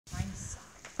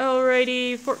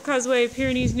Alrighty, Fort Causeway,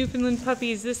 Pyrenees, Newfoundland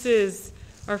puppies. This is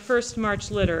our first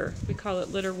March litter. We call it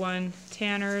litter 1,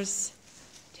 Tanner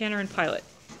and Pilot.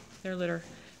 Their litter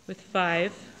with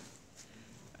 5.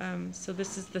 So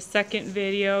this is the second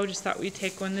video. Just thought we'd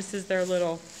take one. This is their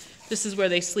this is where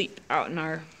they sleep out in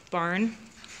our barn.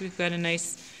 We've got a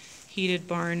nice heated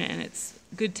barn and it's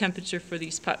good temperature for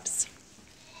these pups.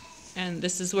 And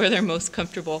this is where they're most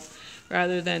comfortable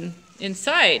rather than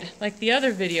inside like the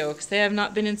other video because they have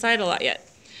not been inside a lot yet.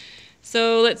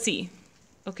 So let's see.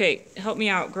 Okay, help me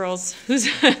out, girls. Who's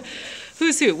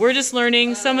who? We're just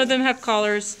learning. Some of them have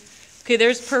collars. Okay,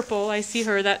 there's Purple. I see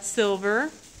her. That's Silver.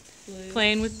 Blue.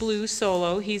 Playing with Blue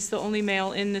solo. He's the only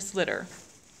male in this litter.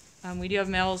 We do have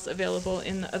males available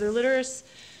in the other litters.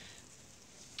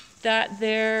 That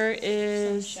there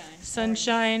is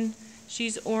Sunshine.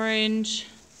 She's orange.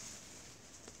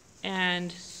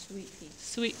 And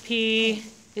Sweet Pea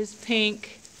is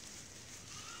pink.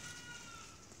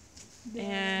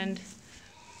 And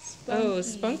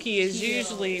Spunky is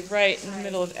usually right in the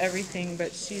middle of everything,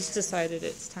 but she's decided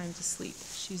it's time to sleep.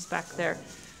 She's back there.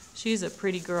 She's a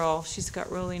pretty girl. She's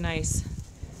got really nice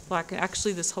black.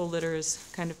 Actually, this whole litter is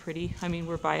kind of pretty. I mean,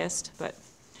 we're biased, but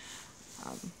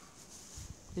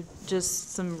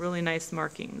just some really nice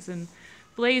markings and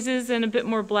blazes and a bit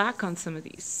more black on some of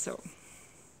these. So,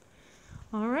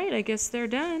 all right, I guess they're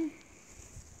done.